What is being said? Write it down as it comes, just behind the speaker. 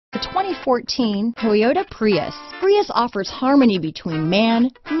The 2014 Toyota Prius. Prius offers harmony between man,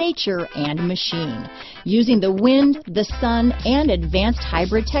 nature, and machine. Using the wind, the sun, and advanced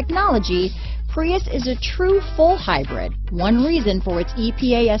hybrid technology, Prius is a true full hybrid, one reason for its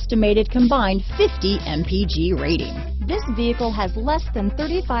EPA estimated combined 50 mpg rating. This vehicle has less than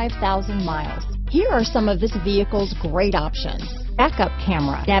 35,000 miles. Here are some of this vehicle's great options: backup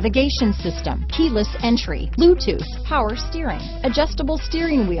camera, navigation system, keyless entry, Bluetooth, power steering, adjustable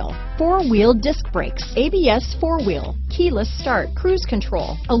steering wheel, four-wheel disc brakes, ABS four-wheel, keyless start, cruise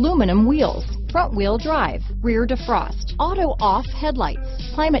control, aluminum wheels, front-wheel drive, rear defrost, auto-off headlights,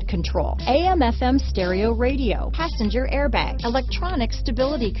 climate control, AM/FM stereo radio, passenger airbag, electronic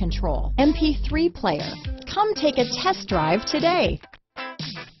stability control, MP3 player. Come take a test drive today.